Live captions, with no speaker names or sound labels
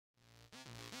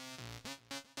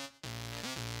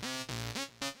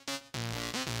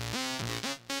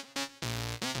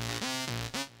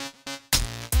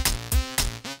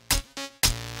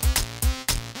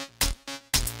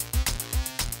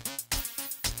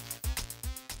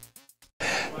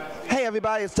Hey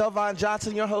everybody, it's Delvon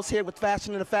Johnson, your host here with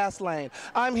Fashion in the Fast Lane.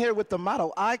 I'm here with the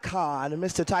model icon,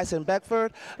 Mr. Tyson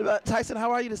Beckford. Tyson, how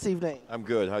are you this evening? I'm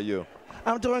good. How are you?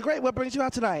 I'm doing great. What brings you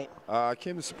out tonight? I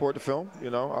came to support the film.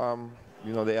 You know,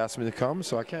 they asked me to come,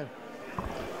 so I came.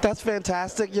 That's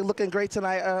fantastic. You're looking great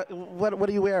tonight. What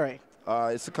are you wearing?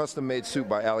 It's a custom-made suit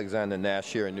by Alexander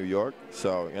Nash here in New York.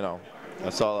 So, you know,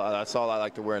 that's all I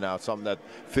like to wear now. Something that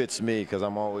fits me, because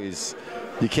I'm always,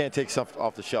 you can't take stuff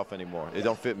off the shelf anymore. It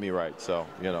don't fit me right, so,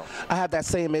 you know. I have that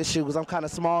same issue because I'm kind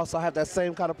of small, so I have that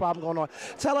same kind of problem going on.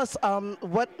 Tell us,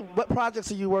 what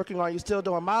projects are you working on? Are you still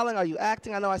doing modeling? Are you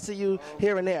acting? I know I see you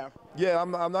here and there. Yeah,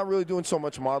 I'm not really doing so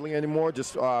much modeling anymore,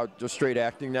 just straight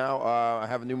acting now. I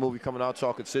have a new movie coming out,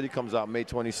 Chocolate City, comes out May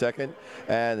 22nd,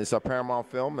 and it's a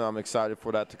Paramount film, and I'm excited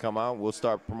for that to come out. We'll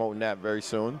start promoting that very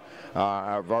soon.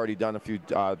 I've already done a few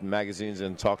magazines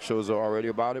and talk shows already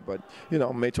about it, but, you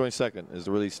know, May 22nd is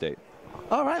the release date.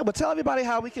 All right, well, tell everybody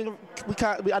how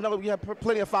I know we have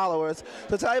plenty of followers,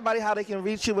 so tell everybody how they can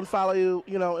reach you and follow you,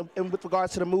 you know, with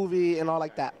regards to the movie and all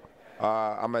like that.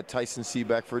 I'm at Tyson C.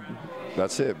 Beckford.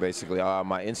 That's it, basically.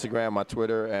 My Instagram, my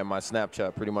Twitter, and my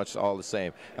Snapchat, pretty much all the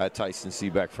same, at Tyson C.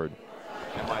 Beckford.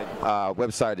 And my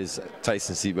website is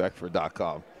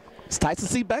TysonCBeckford.com. It's Tyson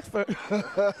C. Beckford.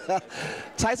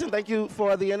 Tyson, thank you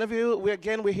for the interview. We're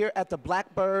here at the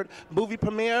Blackbird movie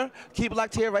premiere. Keep it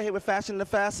locked here, right here with Fashion in the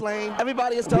Fast Lane.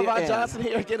 Everybody, it's Delvon Johnson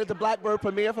here again at the Blackbird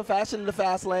premiere for Fashion in the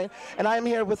Fast Lane. And I am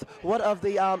here with one of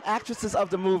the actresses of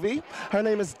the movie. Her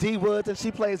name is Dee Woods, and she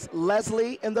plays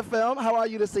Leslie in the film. How are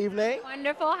you this evening?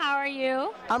 Wonderful. How are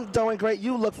you? I'm doing great.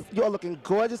 You're looking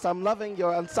gorgeous. I'm loving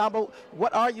your ensemble.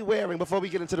 What are you wearing before we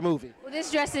get into the movie? Well, this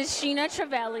dress is Sheena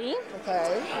Trevelli.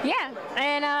 Okay. Yeah,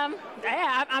 and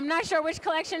I'm not sure which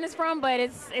collection it's from, but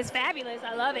it's fabulous.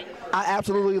 I love it. I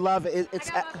absolutely love it. It's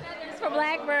I got my feathers for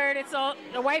Blackbird. It's all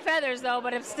the white feathers though,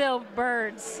 but it's still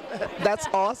birds. That's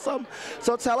awesome.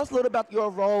 So tell us a little about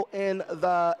your role in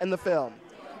the film.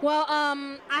 Well,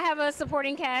 I have a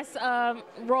supporting cast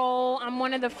role. I'm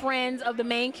one of the friends of the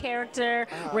main character,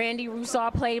 Randy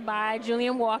Rusaw, played by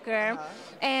Julian Walker.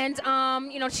 And,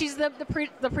 you know, she's the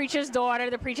preacher's daughter,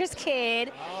 the preacher's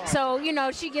kid. So, you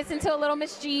know, she gets into a little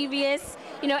mischievous,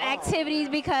 you know, activities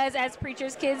because, as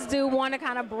preacher's kids do, want to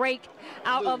kind of break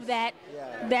out of that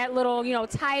little, you know,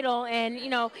 title. And, you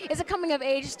know, it's a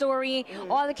coming-of-age story.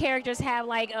 All the characters have,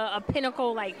 like, a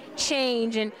pinnacle, like,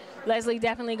 change. And Leslie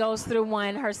definitely goes through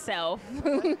one herself.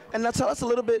 And now tell us a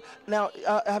little bit, now,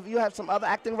 have you had some other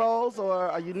acting roles, or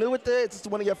are you new with it? Is this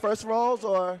one of your first roles,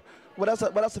 or what else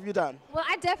have you done? Well,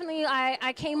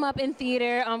 I came up in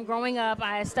theater growing up.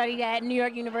 I studied at New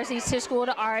York University's Tisch School of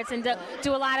Arts and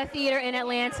do a lot of theater in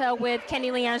Atlanta with Kenny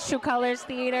Leon's True Colors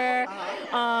Theater,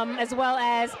 as well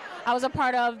as I was a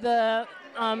part of the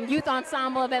youth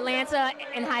ensemble of Atlanta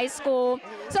in high school.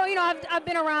 So, you know, I've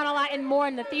been around a lot and more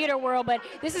in the theater world, but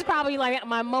this is probably like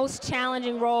my most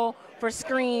challenging role for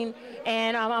screen,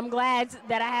 and I'm glad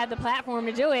that I have the platform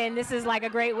to do it, and this is like a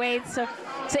great way to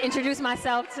introduce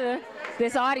myself to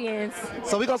this audience.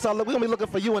 So we're gonna be looking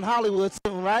for you in Hollywood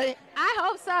soon, right? I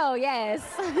hope so, yes.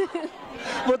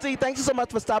 Well, Dee, thank you so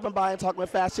much for stopping by and talking with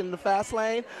Fashion in the Fast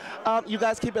Lane. You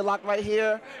guys keep it locked right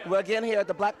here. We're again here at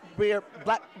the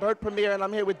Blackbird premiere, and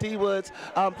I'm here with Dee Woods,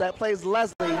 that plays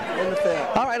Leslie in the film.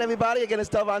 All right, everybody, again, it's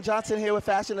Delvon Johnson here with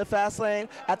Fashion in the Fast Lane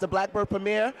at the Blackbird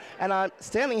premiere, and I'm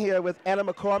standing here with Anna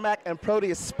McCormack and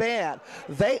Proteus Spann.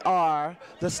 They are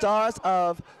the stars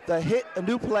of the hit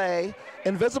new play,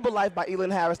 Invisible Life by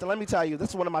Elin Harris. And let me tell you, this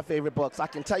is one of my favorite books. I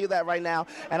can tell you that right now.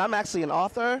 And I'm actually an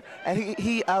author, and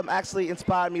he actually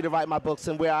inspired me to write my books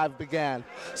and where I began.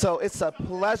 So it's a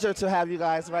pleasure to have you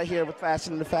guys right here with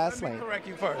Fashion in the Fast Lane. Let me correct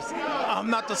you first. I'm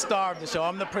not the star of the show.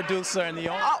 I'm the producer and the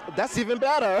owner. Oh, that's even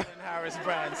better. Elin Harris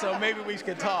brand. So maybe we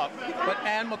could talk. But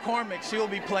Anne McCormack, she'll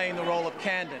be playing the role of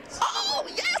Candace. Oh,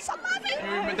 yes, I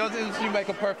love it. Doesn't she make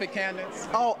a perfect Candace?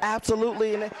 Oh,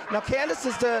 absolutely. And now Candace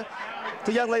is the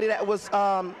young lady that was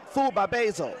fooled by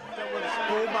Basil. That was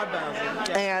fooled by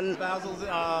Basil. And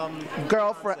Basil's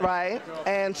girlfriend, right?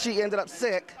 And she ended up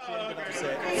sick.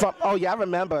 Oh yeah, I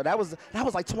remember. That was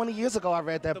like 20 years ago. I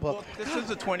read that book. This is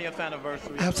the 20th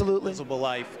anniversary. Absolutely. Of Invisible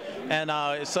Life, and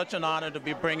it's such an honor to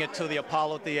be bringing it to the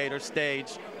Apollo Theater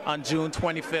stage on June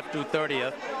 25th through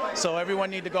 30th. So everyone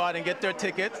need to go out and get their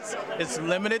tickets. It's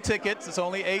limited tickets. It's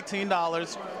only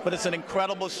 $18, but it's an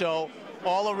incredible show.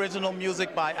 All original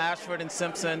music by Ashford and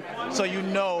Simpson, so you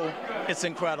know it's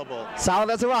incredible.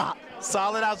 Solid as a rock.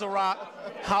 Solid as a rock.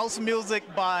 House music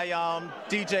by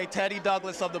DJ Teddy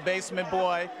Douglas of the Basement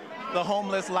Boy, the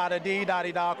Homeless, La Da Dee, Da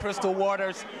Dee Da, Crystal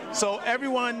Waters. So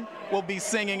everyone will be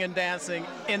singing and dancing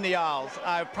in the aisles.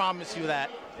 I promise you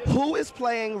that. Who is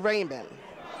playing Raymond?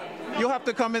 You'll have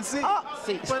to come and see. Oh,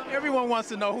 see. But everyone wants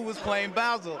to know who was playing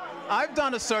Basil. I've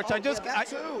done a search.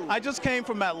 Oh, I just came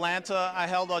from Atlanta. I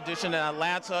held audition in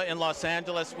Atlanta, in Los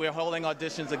Angeles. We're holding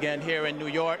auditions again here in New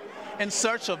York in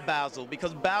search of Basil,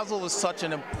 because Basil is such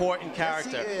an important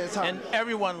character. Yes, he is, huh? And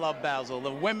everyone loved Basil. The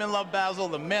women love Basil,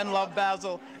 the men love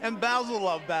Basil, and Basil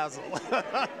loved Basil.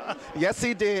 Yes,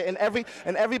 he did.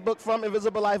 In every book from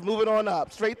Invisible Life, moving on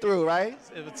up, straight through, right?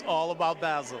 It's all about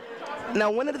Basil.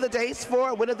 Now, when are the dates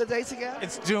for? When are the dates again?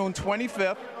 It's June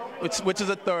 25th, which is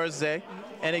a Thursday,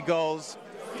 and it goes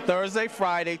Thursday,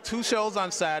 Friday, 2 shows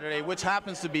on Saturday, which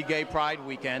happens to be Gay Pride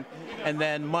weekend, and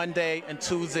then Monday and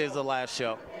Tuesday is the last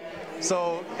show.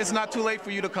 So it's not too late for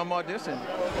you to come audition.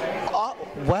 Oh,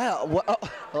 well,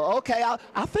 okay,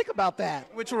 I'll think about that.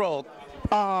 Which role?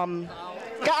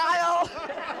 Kyle.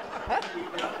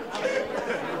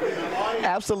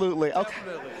 Absolutely. Okay.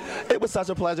 Definitely. It was such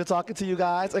a pleasure talking to you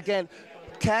guys. Again,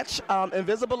 catch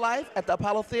Invisible Life at the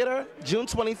Apollo Theater, June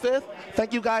 25th.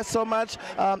 Thank you guys so much,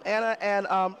 Anna and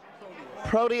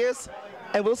Proteus,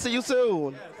 and we'll see you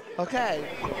soon. Okay,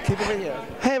 keep it here.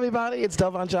 Hey everybody, it's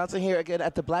Delvon Johnson here again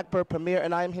at the Blackbird premiere,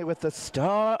 and I am here with the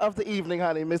star of the evening,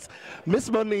 honey, Miss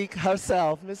Monique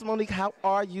herself. Miss Monique, how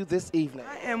are you this evening?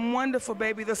 I am wonderful,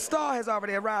 baby. The star has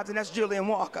already arrived, and that's Julian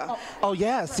Walker. Oh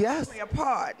yes, yes. Play a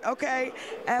part, okay?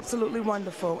 Absolutely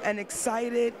wonderful, and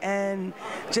excited, and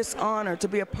just honored to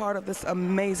be a part of this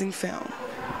amazing film.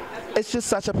 It's just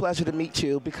such a pleasure to meet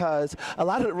you, because a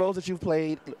lot of the roles that you've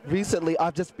played recently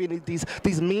are just being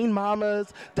these mean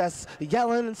mamas that's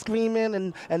yelling and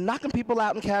screaming and knocking people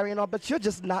out and carrying on, but you're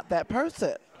just not that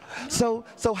person. So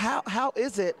how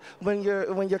is it when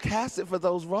you're casted for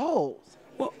those roles?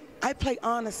 Well, I play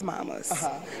honest mamas.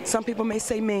 Some people may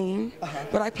say mean,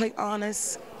 but I play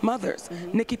honest mothers.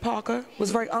 Nikki Parker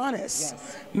was very honest.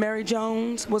 Yes. Mary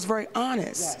Jones was very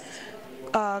honest.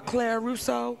 Yes. Claire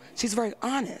Russo, she's very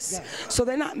honest. Yes. So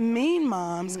they're not mean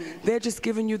moms, they're just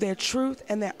giving you their truth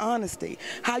and their honesty.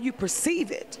 How you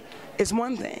perceive it is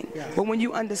one thing, but when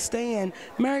you understand,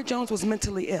 Mary Jones was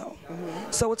mentally ill.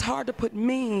 So it's hard to put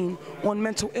mean on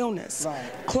mental illness.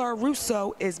 Right. Claire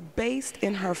Russo is based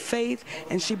in her faith,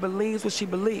 and she believes what she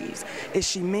believes. Is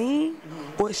she mean,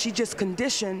 or is she just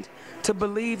conditioned to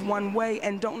believe one way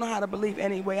and don't know how to believe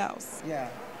any way else? Yeah.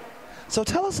 So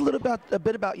tell us a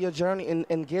bit about your journey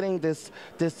in getting this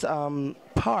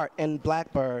part in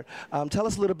Blackbird. Tell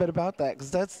us a little bit about that,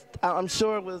 because I'm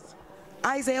sure it was.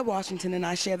 Isaiah Washington and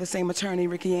I share the same attorney,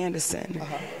 Ricky Anderson,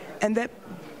 and that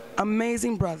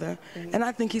amazing brother, and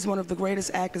I think he's one of the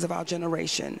greatest actors of our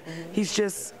generation. He's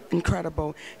just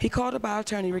incredible. He called up our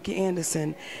attorney, Ricky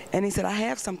Anderson, and he said, I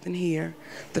have something here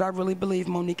that I really believe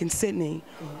Monique and Sydney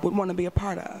would want to be a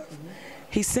part of.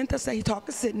 He sent us, he talked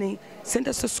to Sydney, sent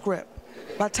us a script.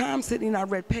 By the time Sydney and I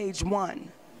read page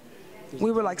 1,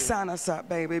 we were like, sign us up,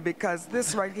 baby, because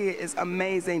this right here is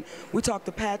amazing. We talked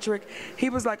to Patrick. He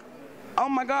was like, oh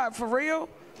my God, for real?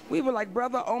 We were like,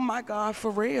 brother, oh my God,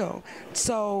 for real.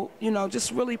 So, you know,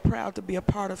 just really proud to be a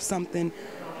part of something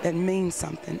that means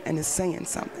something and is saying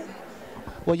something.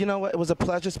 Well, you know what? It was a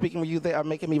pleasure speaking with you. They are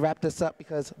making me wrap this up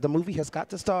because the movie has got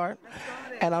to start,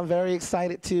 and I'm very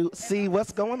excited to see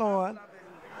what's going on.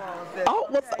 Oh,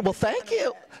 well, thank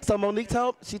you. So Monique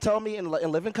told me in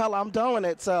living color, I'm doing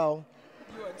it. So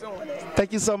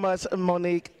thank you so much,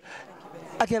 Monique.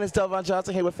 Again, it's Delvon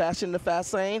Johnson here with Fashion in the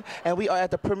Fast Lane, and we are at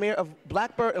the premiere of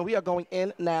Blackbird, and we are going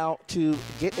in now to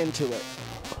get into it.